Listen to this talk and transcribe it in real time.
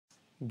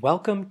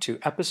Welcome to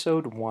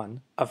episode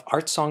 1 of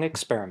Art Song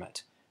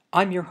Experiment.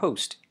 I'm your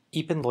host,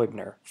 Eapen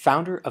Leubner,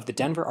 founder of the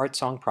Denver Art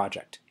Song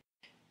Project.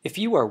 If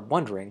you are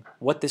wondering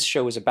what this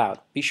show is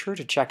about, be sure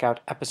to check out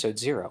episode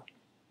 0.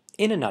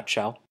 In a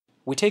nutshell,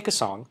 we take a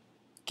song,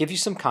 give you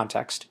some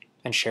context,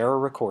 and share a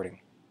recording.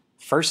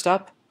 First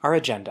up, our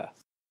agenda.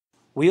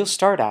 We'll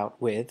start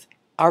out with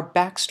our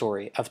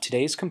backstory of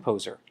today's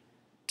composer,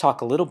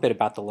 talk a little bit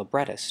about the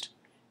librettist,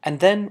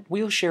 and then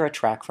we'll share a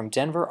track from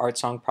Denver Art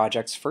Song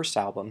Project's first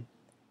album,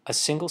 A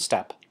Single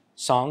Step,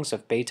 Songs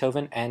of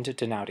Beethoven and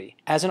Donaudy,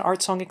 as an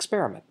art song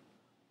experiment.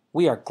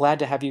 We are glad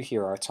to have you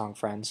here, art song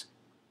friends,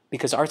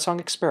 because Art Song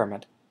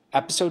Experiment,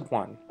 Episode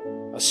 1,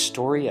 A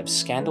Story of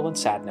Scandal and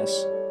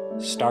Sadness,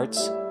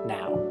 starts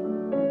now.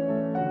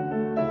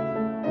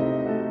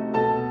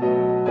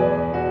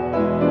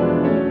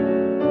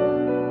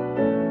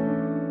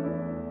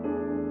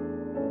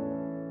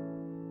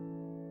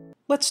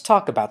 Let's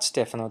talk about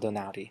Stefano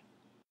Donaudy.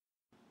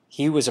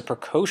 He was a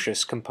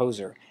precocious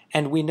composer,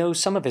 and we know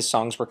some of his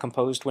songs were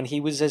composed when he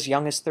was as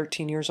young as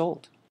 13 years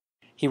old.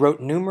 He wrote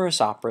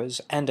numerous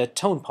operas and a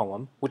tone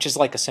poem, which is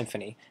like a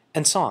symphony,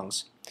 and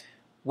songs.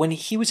 When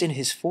he was in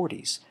his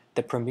 40s,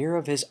 the premiere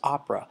of his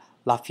opera,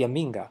 La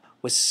Fiamminga,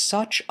 was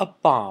such a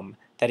bomb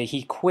that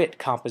he quit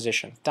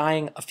composition,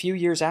 dying a few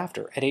years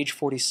after, at age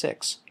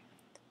 46.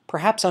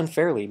 Perhaps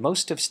unfairly,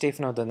 most of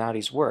Stefano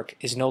Donaudy's work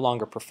is no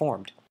longer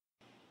performed.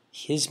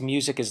 His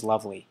music is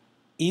lovely,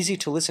 easy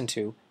to listen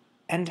to,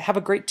 and have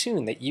a great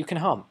tune that you can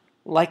hum.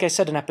 Like I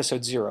said in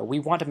episode 0, we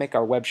want to make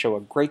our web show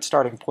a great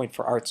starting point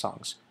for art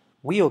songs.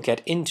 We'll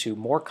get into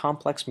more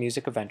complex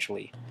music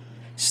eventually.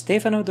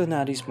 Stefano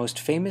Donaudy's most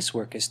famous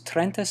work is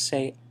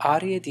 36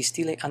 Arie di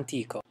Stile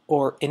Antico,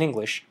 or in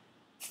English,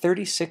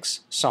 36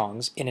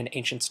 songs in an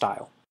ancient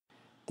style.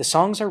 The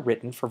songs are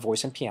written for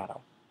voice and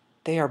piano.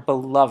 They are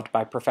beloved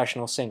by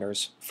professional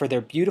singers for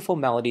their beautiful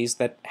melodies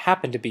that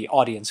happen to be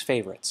audience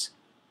favorites.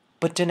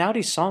 But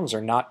Donaudy's songs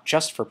are not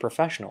just for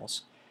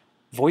professionals.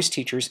 Voice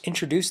teachers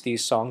introduce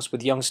these songs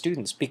with young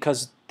students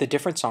because the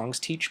different songs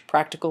teach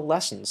practical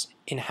lessons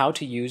in how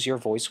to use your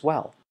voice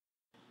well.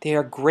 They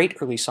are great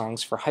early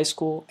songs for high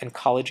school and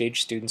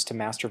college-age students to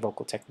master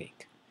vocal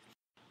technique.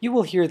 You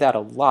will hear that a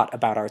lot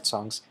about art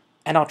songs,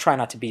 and I'll try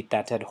not to beat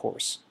that dead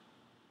horse.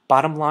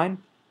 Bottom line,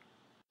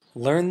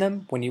 learn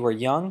them when you are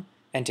young,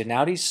 and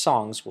Donaudy's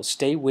songs will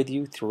stay with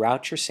you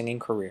throughout your singing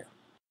career.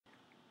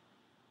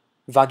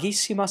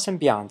 Vaghissima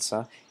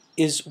Sembianza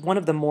is one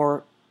of the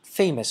more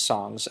famous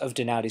songs of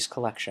Donaudy's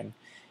collection.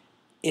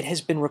 It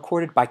has been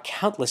recorded by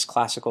countless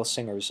classical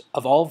singers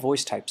of all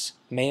voice types,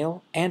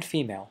 male and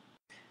female.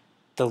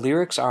 The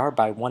lyrics are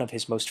by one of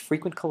his most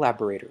frequent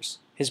collaborators,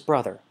 his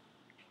brother.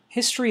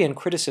 History and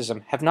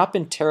criticism have not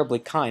been terribly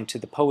kind to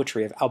the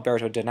poetry of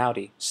Alberto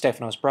Donaudy,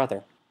 Stefano's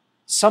brother.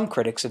 Some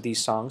critics of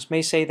these songs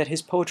may say that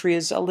his poetry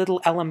is a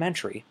little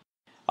elementary.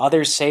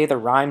 Others say the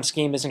rhyme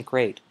scheme isn't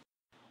great.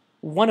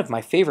 One of my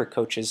favorite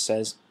coaches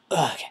says,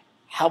 "Ugh,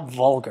 how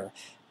vulgar.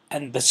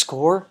 And the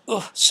score?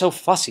 Ugh, so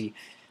fussy."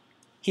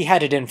 He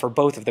had it in for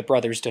both of the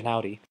brothers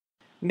Donaudy.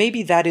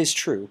 Maybe that is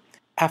true.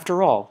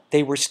 After all,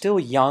 they were still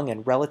young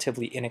and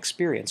relatively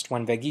inexperienced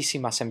when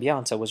Vaghissima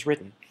Sembianza was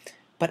written.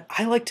 But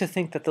I like to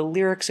think that the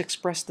lyrics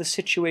express the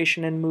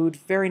situation and mood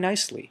very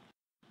nicely.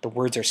 The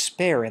words are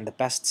spare in the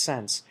best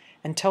sense,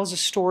 and tells a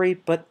story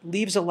but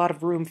leaves a lot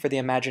of room for the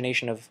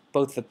imagination of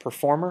both the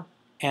performer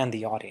and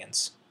the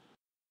audience.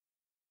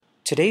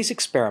 Today's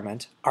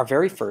experiment, our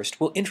very first,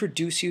 will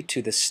introduce you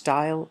to the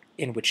style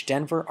in which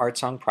Denver Art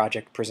Song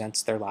Project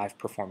presents their live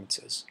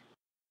performances.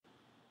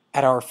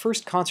 At our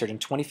first concert in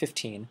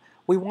 2015,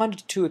 we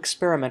wanted to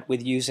experiment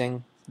with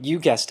using, you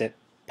guessed it,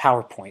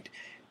 PowerPoint,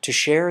 to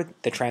share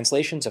the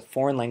translations of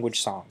foreign language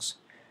songs.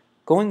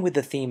 Going with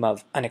the theme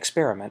of an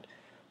experiment,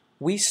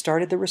 we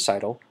started the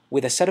recital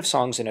with a set of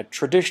songs in a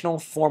traditional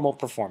formal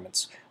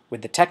performance,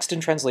 with the text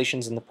and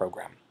translations in the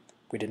program.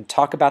 We didn't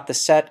talk about the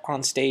set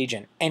on stage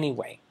in any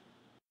way.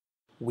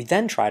 We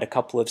then tried a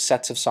couple of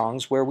sets of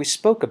songs where we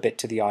spoke a bit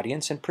to the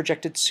audience and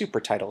projected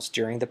supertitles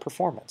during the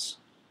performance.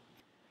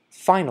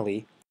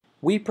 Finally,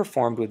 we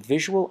performed with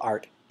visual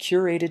art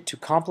curated to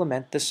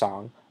complement the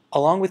song,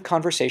 along with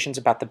conversations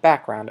about the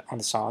background on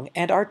the song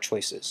and art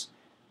choices.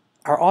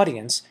 Our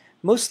audience,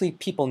 mostly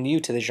people new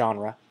to the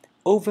genre,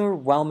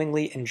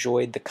 overwhelmingly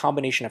enjoyed the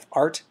combination of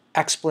art,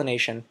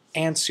 explanation,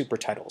 and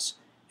supertitles,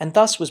 and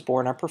thus was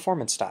born our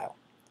performance style.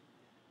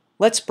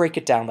 Let's break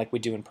it down like we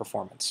do in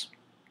performance.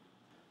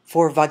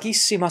 For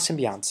Vaghissima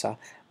Sembianza,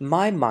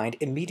 my mind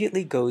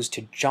immediately goes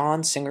to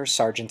John Singer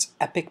Sargent's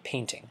epic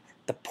painting,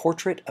 The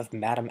Portrait of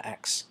Madame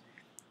X.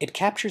 It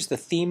captures the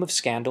theme of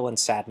scandal and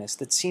sadness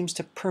that seems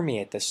to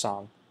permeate this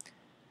song.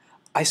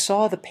 I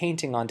saw the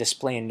painting on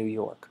display in New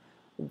York.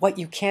 What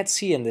you can't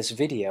see in this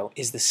video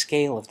is the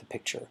scale of the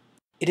picture.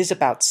 It is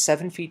about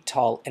 7 feet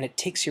tall, and it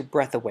takes your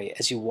breath away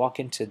as you walk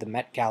into the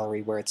Met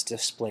Gallery where it's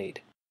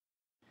displayed.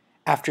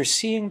 After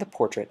seeing the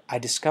portrait, I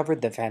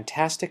discovered the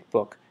fantastic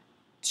book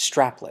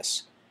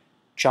Strapless,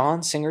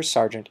 John Singer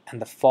Sargent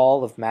and the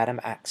Fall of Madame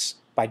X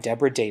by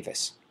Deborah.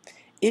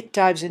 It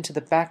dives into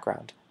the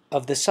background,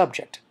 of the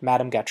subject,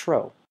 Madame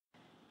Gautreau,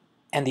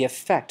 and the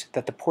effect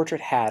that the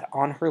portrait had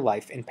on her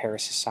life in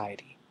Paris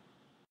society.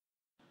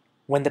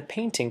 When the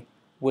painting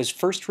was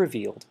first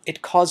revealed,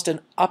 it caused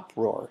an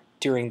uproar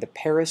during the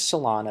Paris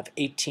Salon of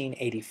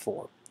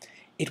 1884.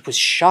 It was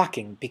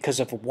shocking because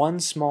of one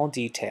small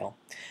detail.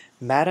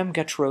 Madame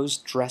Gautreau's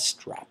dress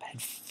strap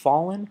had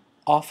fallen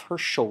off her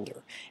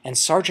shoulder, and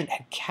Sargent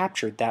had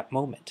captured that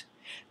moment.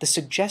 The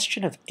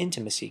suggestion of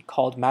intimacy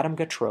caused Madame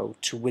Gautreau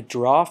to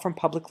withdraw from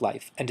public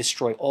life and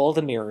destroy all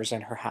the mirrors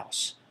in her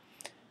house.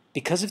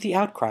 Because of the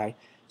outcry,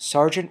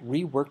 Sargent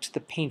reworked the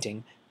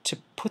painting to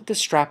put the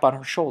strap on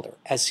her shoulder,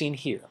 as seen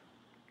here.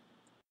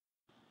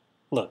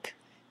 Look,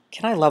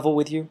 can I level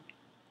with you?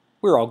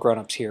 We're all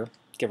grown-ups here,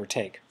 give or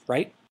take,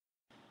 right?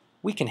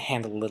 We can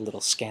handle a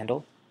little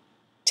scandal.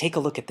 Take a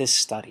look at this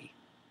study.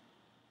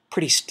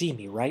 Pretty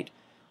steamy, right?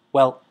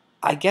 Well,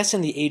 I guess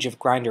in the age of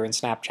Grindr and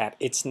Snapchat,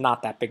 it's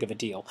not that big of a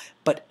deal,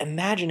 but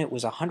imagine it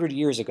was 100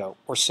 years ago,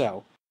 or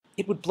so.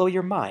 It would blow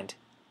your mind.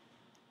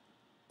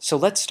 So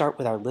let's start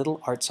with our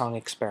little art song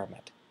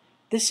experiment.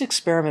 This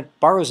experiment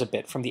borrows a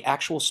bit from the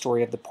actual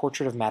story of the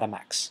portrait of Madame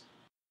X.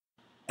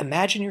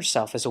 Imagine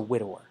yourself as a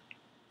widower.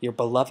 Your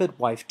beloved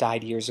wife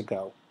died years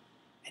ago,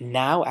 and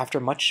now, after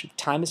much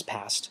time has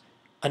passed,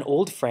 an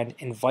old friend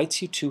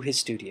invites you to his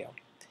studio.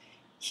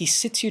 He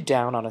sits you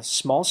down on a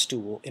small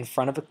stool in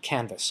front of a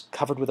canvas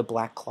covered with a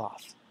black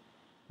cloth.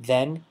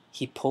 Then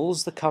he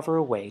pulls the cover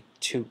away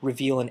to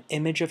reveal an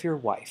image of your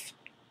wife,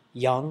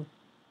 young,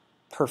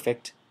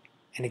 perfect,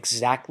 and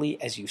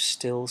exactly as you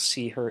still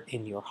see her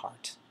in your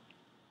heart.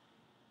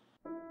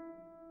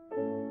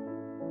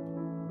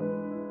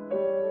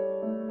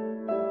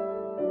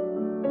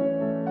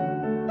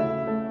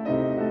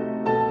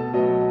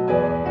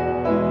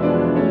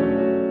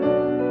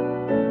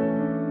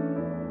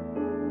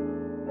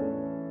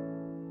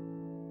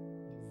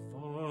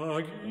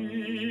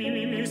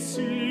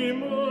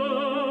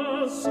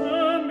 Vaghissima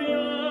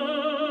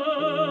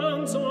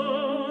Sembianza,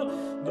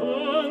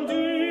 non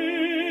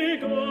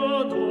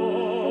dico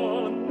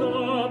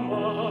donna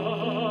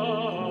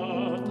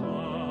amata,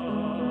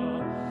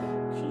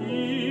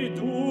 chi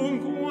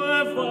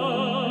dunque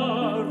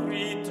va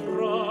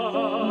ritratta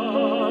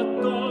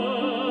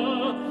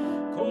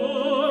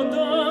con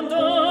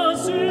tanta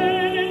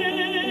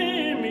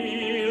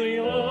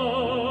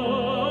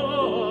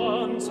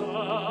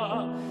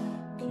somiglianza.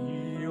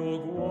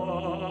 Io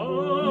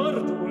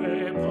guardo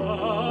e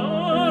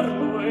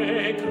parlo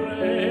e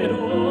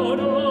credo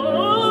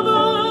non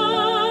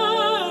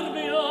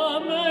avervi a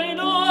me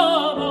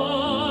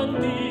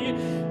davanti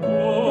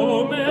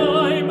come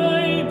ai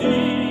miei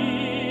dì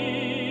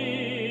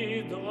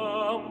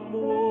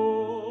d'amor.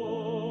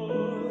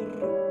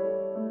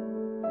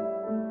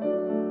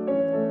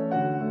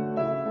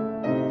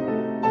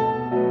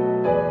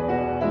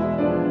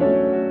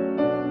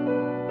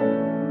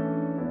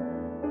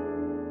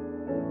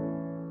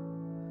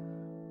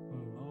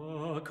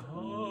 La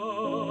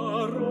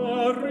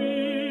cara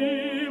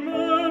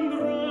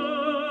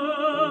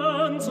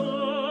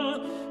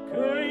rimembranza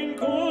che in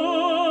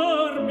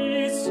cor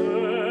mi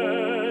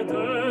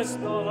sede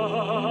stata,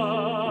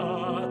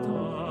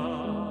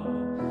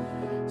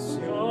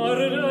 si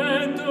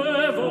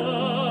ardente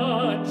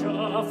va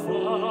già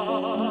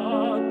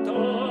fatta,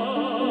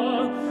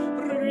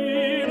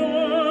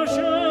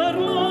 rinascer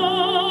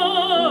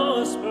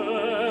la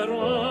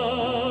speranza.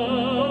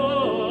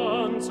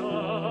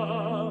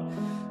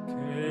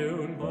 Che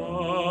un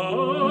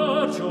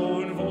bacio,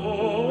 un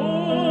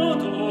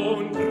voto,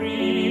 un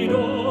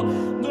grido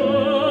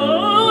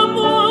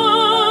d'amore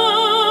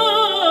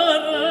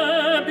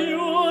più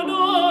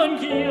non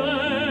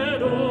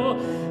chiedo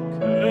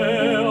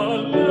che a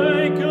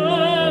lei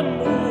che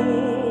muta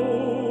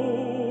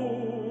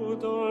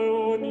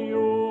ognor.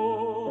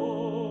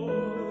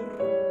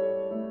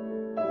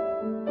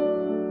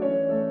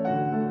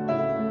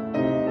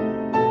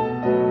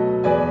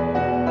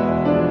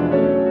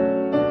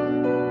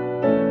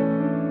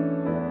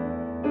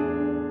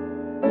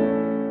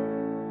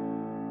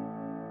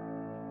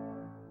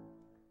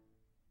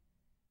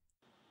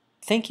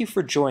 Thank you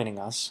for joining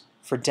us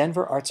for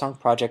Denver Art Song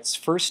Project's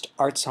first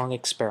art song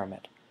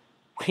experiment.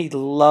 We'd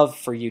love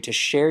for you to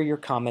share your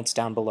comments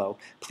down below.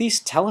 Please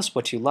tell us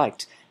what you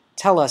liked.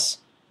 Tell us,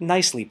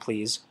 nicely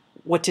please,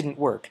 what didn't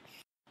work.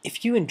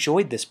 If you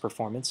enjoyed this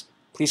performance,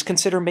 please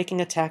consider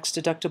making a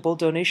tax-deductible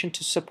donation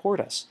to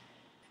support us.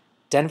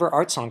 Denver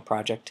Art Song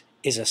Project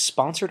is a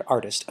sponsored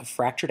artist of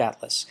Fractured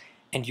Atlas,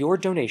 and your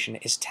donation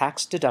is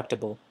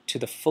tax-deductible to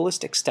the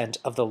fullest extent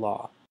of the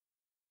law.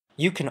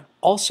 You can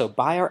also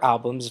buy our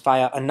albums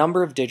via a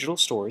number of digital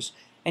stores,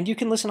 and you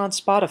can listen on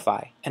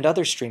Spotify and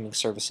other streaming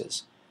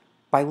services.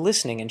 By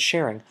listening and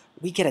sharing,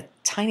 we get a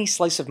tiny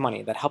slice of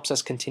money that helps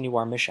us continue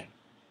our mission.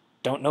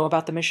 Don't know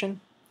about the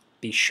mission?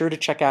 Be sure to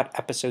check out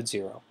episode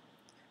 0.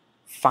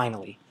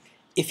 Finally,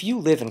 if you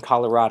live in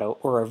Colorado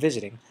or are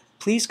visiting,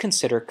 please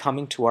consider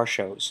coming to our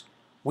shows.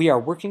 We are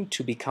working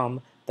to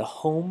become the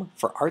home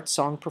for art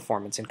song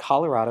performance in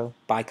Colorado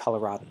by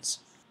Coloradans.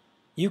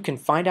 You can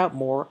find out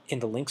more in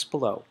the links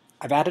below.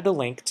 I've added a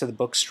link to the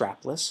book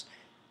Strapless,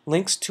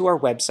 links to our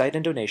website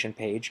and donation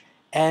page,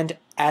 and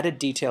added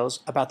details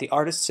about the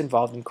artists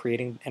involved in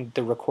creating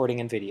the recording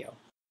and video.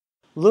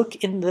 Look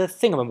in the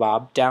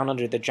thingamabob down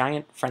under the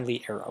giant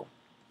friendly arrow.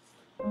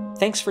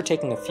 Thanks for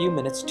taking a few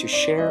minutes to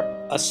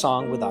share a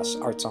song with us,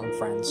 ArtSong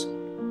friends.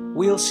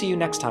 We'll see you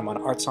next time on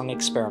ArtSong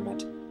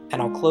Experiment,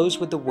 and I'll close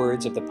with the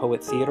words of the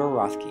poet Theodore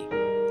Rothke: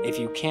 "If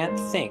you can't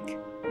think,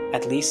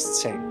 at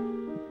least sing."